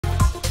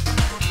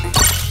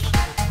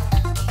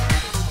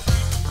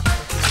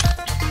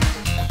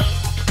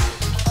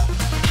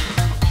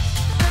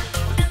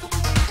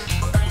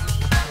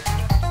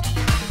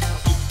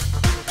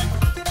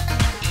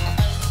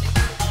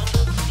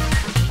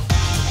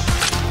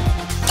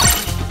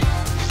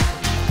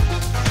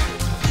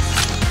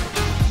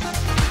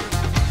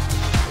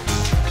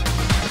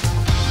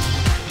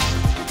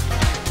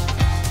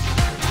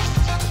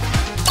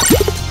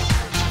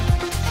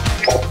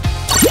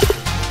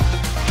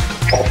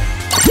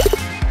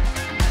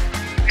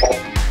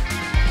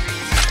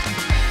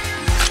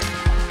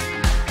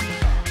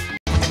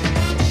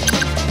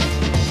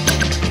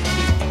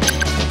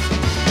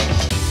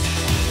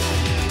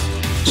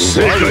世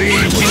界一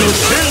の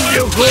戦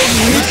力を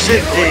見せて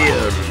や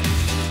る。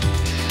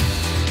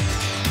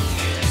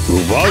奪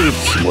う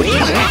つもりだ。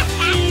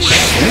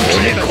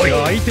俺たちが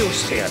相手を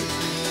してやる。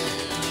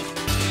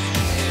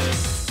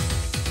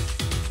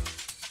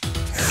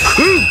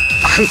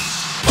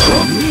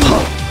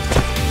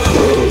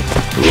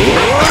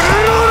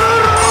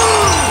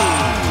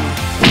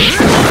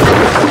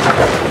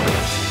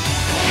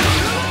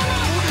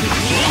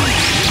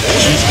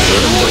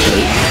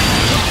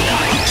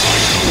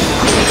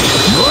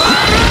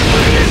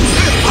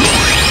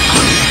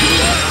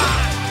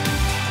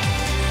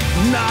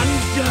なん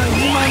じゃ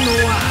今の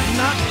は納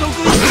得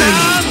いか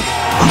ん。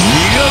逃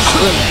がさ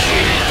ん。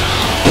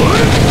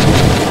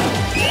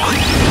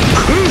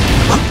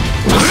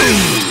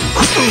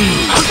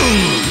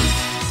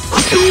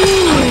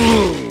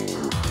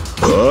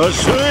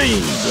浅いん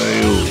だ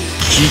よ。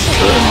来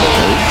たな。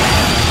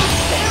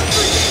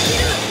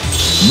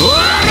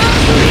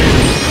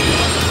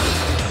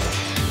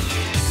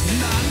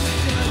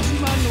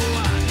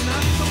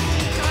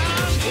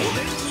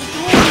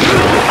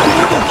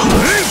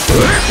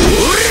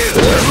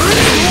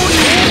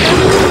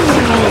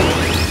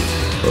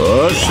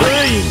浅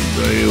いん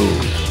だよ。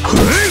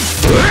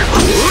来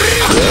た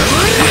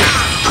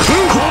な。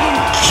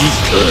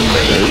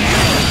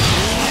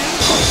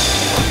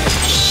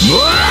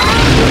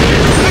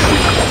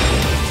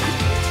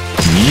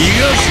逃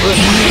がさ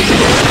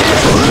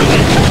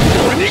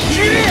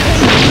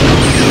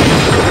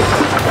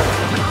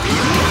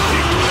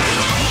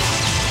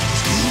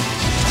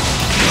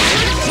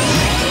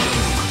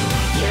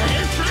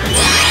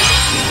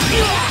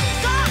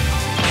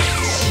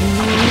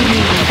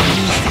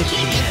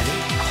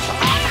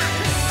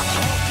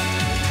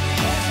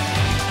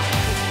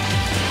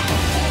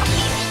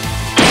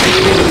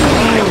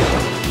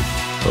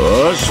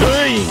浅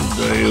いん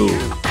だよ。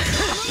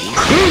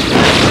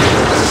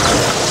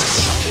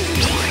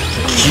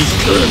来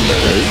たな。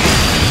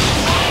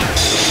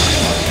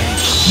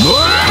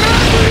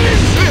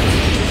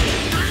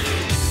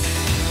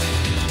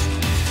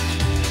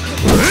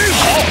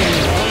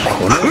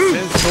この戦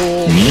争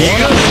を逃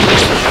がす。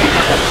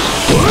浅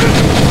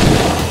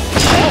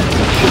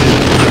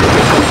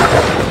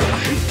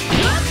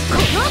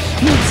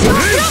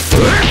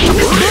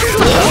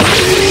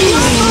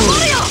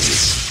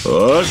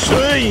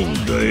いん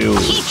だよ。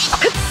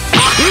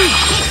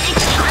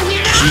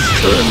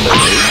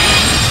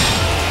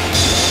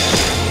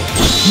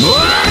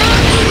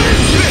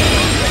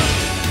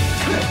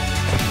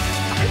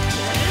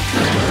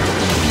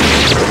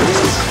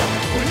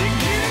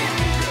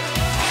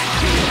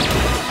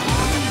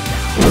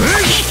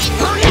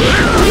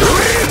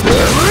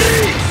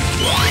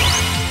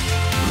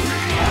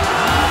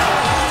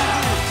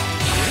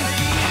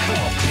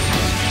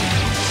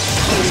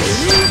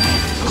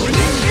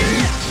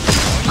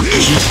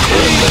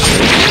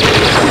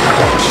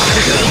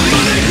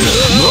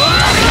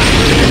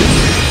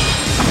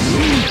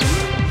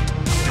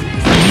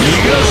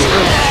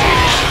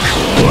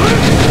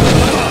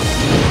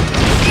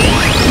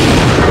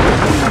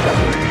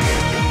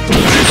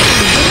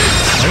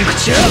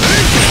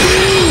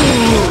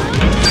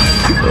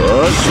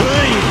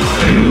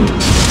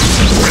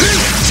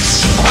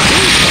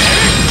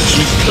来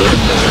たな。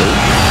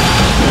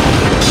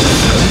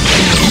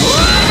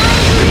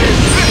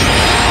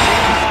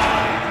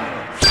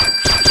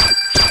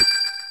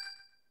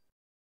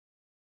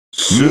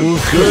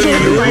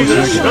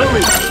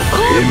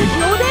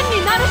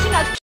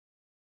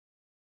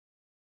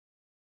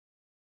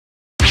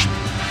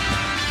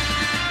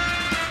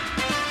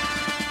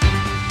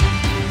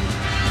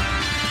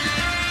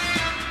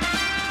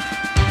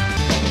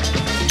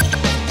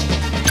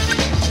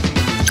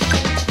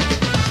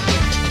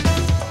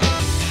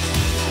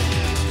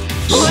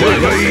世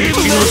界一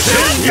の戦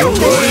力を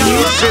見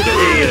せて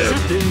やる。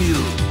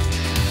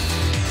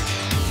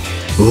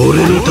俺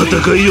の戦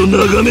いを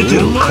眺めてる。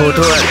断る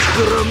から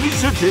見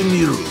せて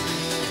みろ。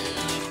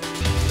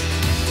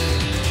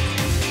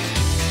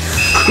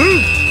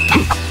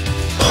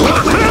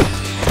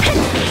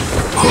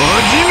始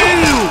め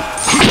よ。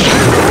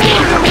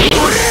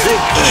世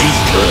界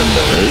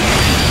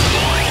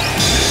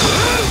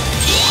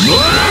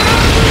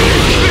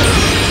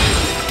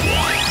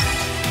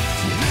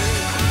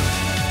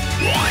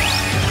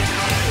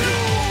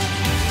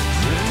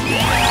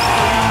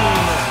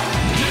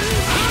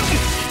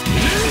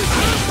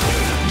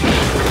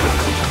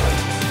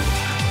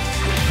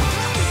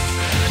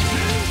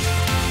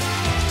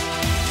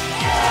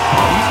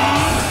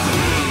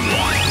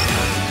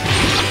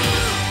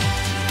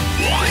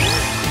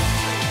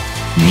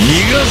逃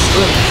がす。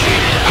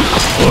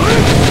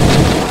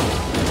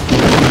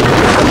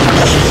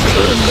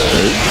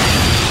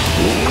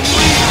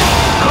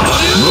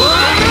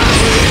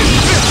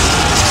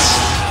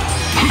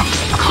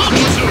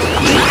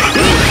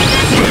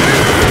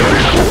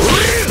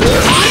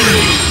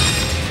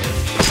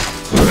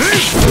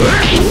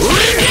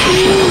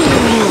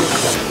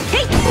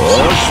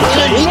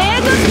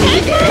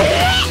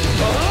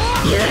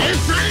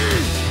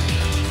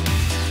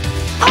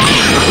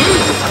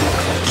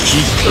来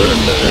たゴム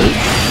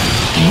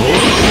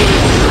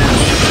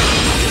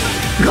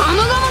ゴム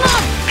の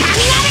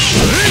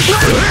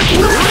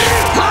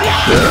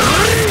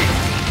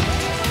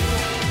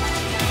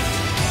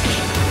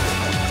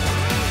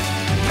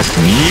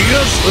逃が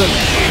さ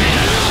ん。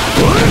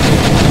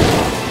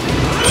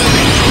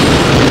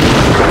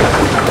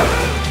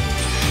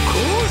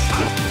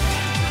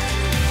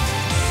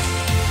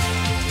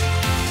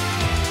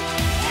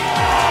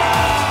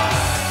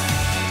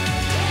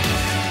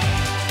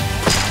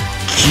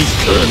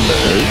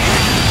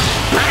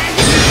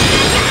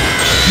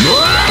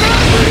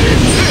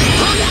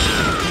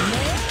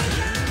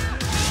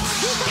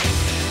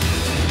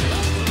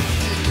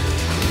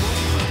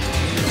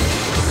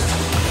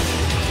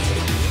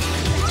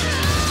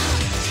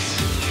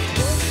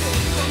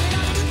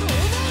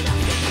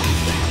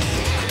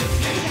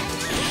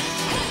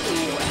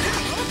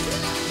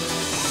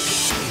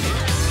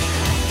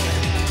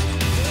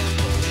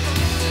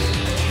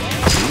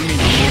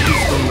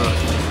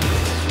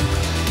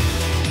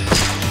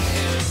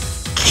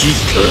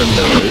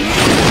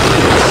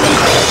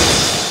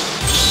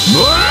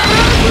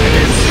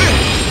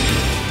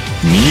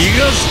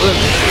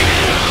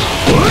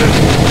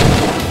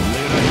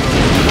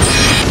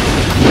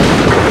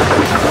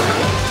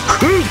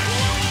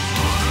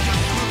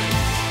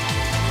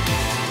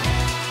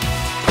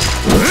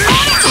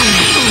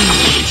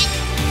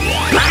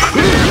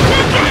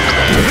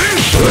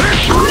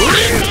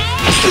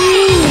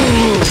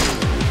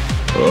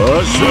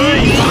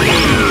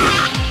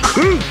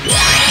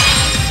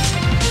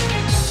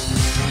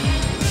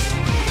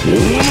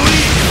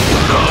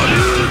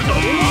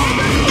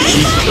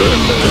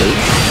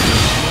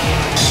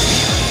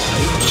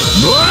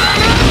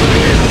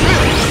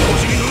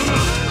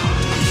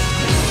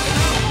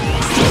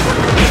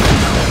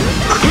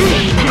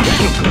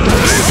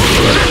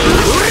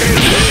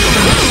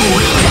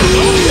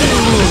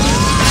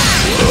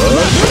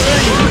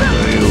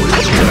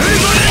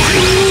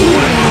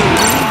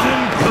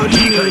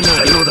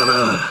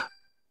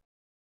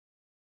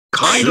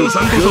カイドウさ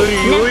んこそ海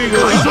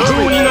賊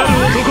王になる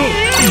男。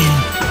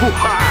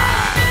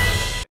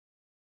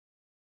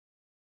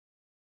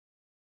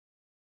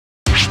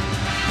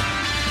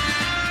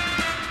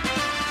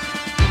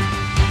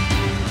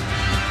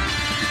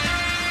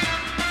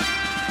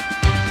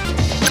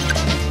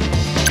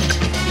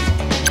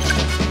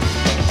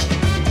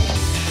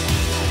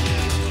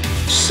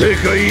世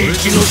界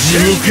一の戦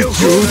力を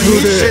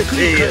見せて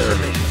やる。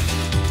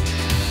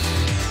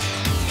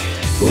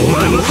お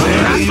前もこれ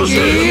なんとせ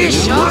俺に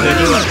は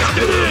勝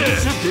てねえ。見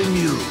せてみ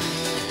ろ。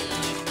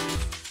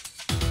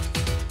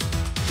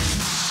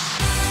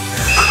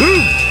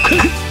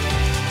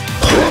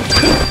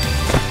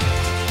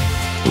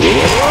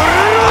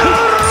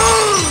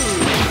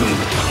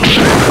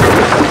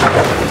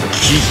来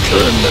た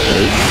な。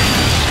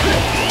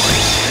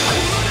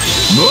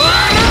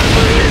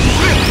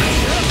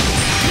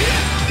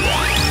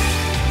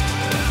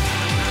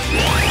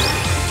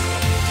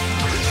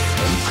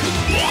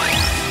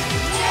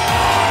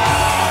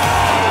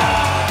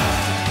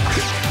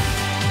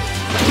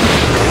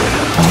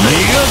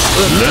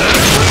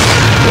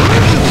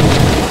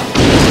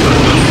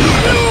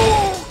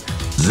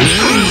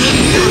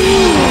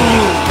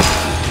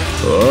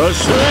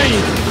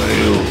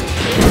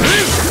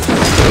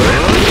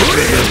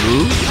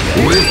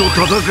俺と戦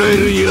え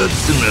るやつ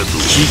など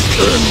来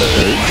たな。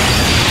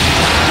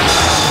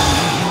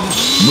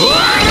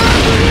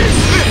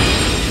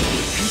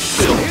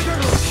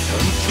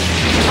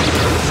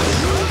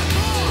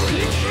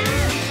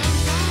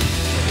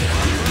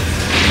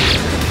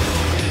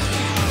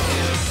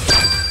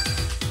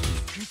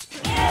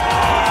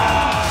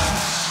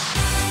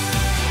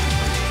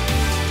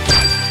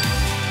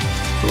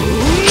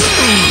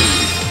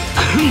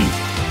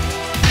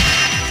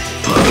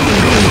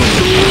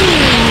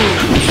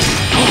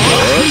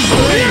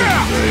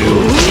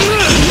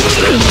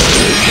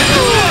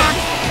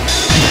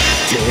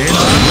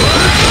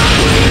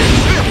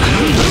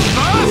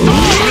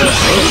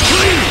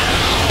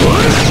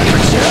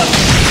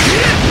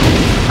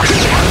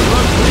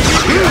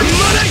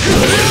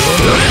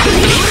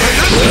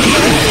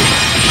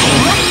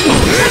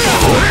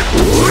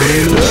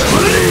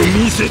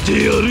見せて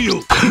やる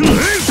よ。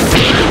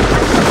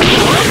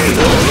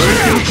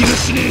気が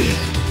しねえ。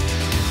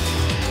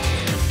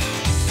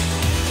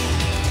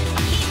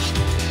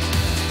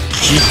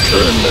来た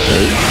な。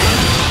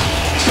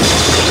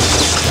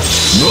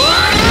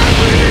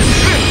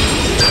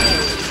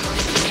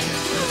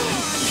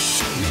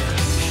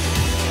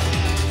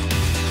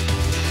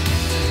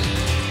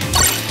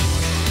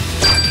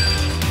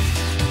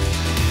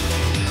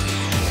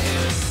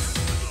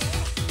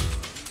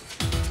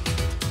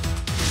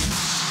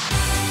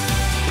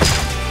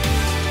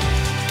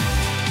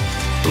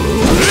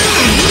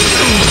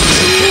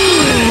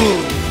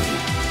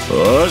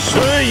浅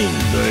いん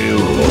だよ。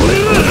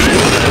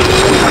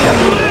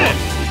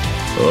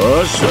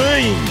浅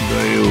いんだ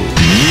よ。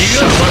逃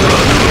がさな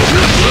い。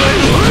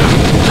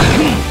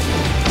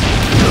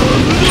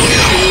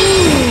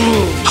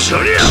そ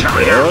りゃ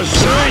浅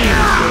いん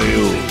だ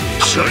よ。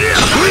そ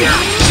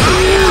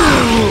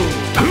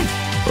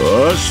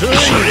遅い。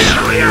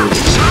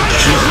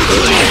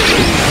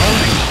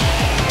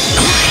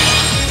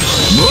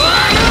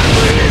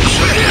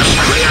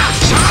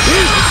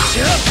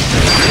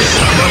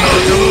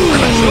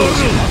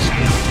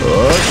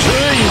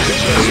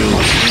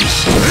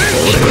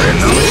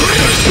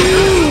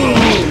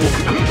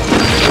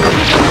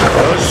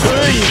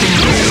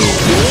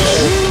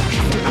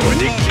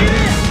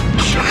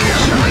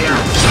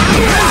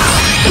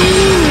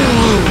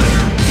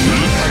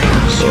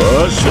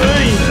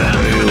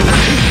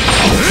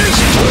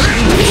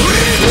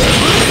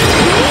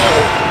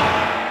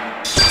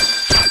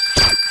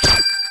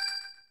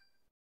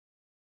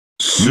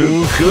すっか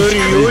り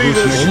酔いが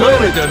しまれ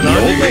た。何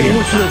が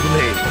面白くね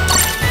え。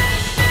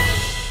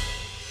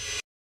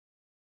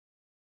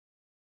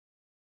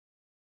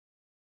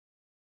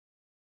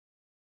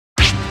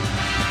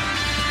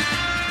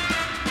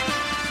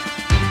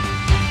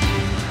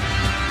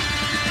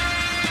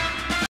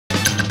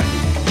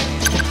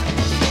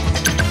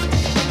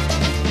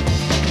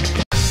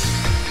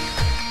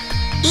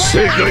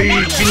世界一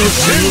の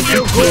戦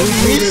力を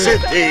見せ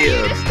てや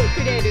る。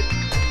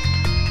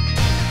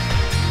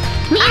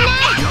みんな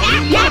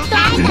やっと会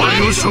えた。お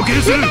前を処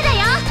刑する。だよ。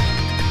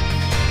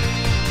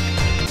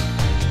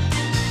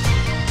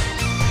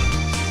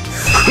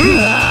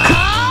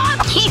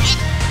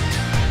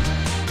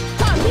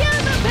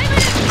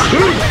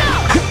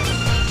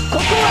こ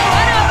こは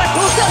我らが通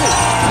さぬ。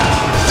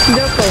ど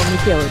こを見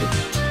ておる。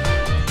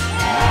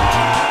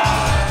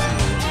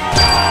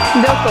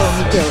どこを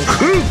見ておる。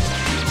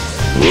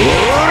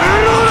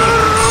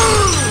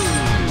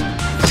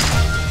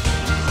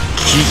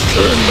来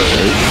たな。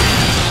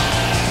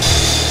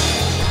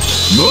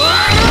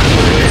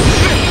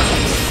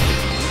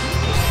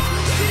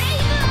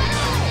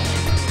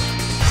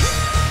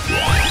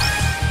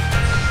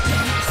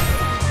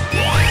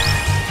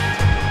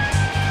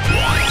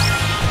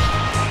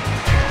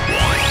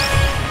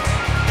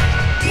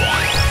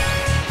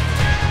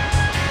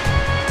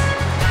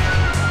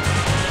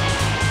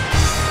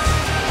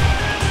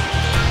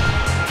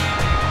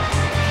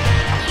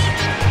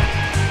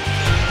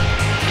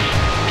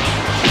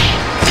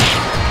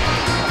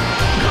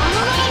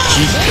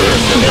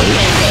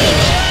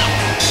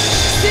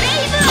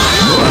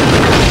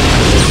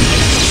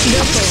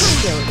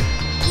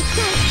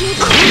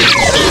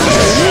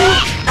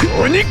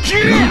鬼切れ。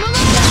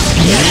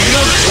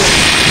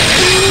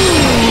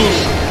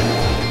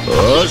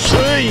遅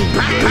いんだ。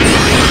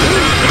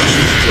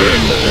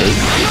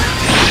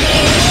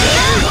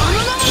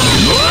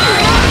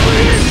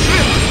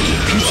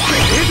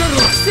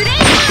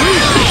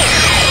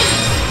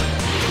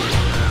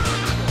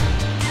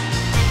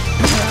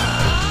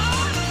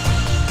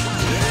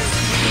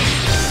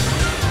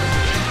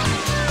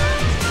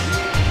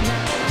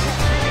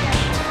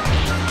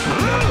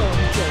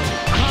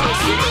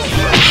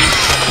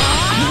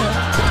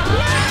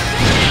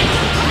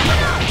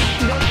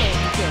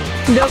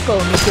どこを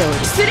見ておる。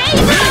スレイブ。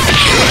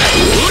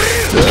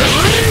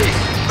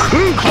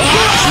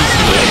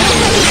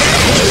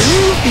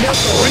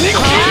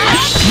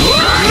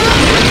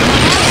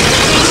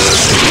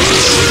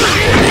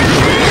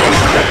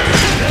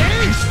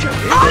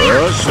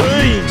遅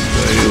いんだ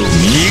よ。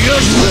逃が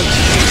すな。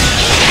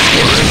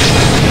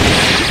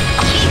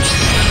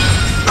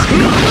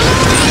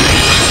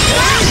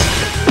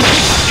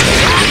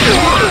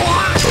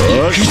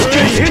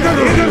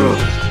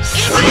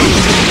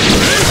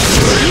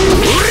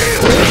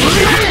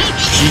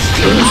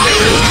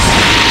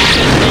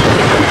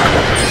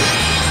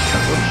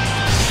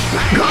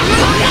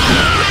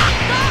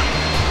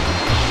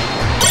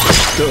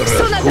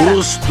そなたら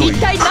一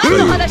体何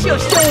の話を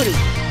しておる。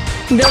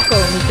どこを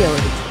見ておる。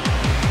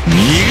逃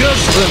が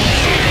さん。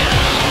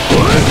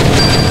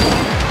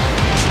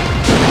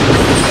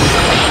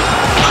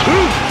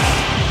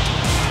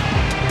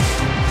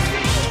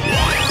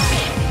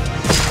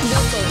ど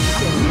こを見て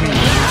お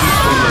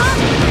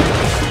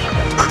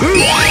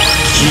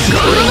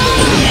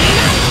る。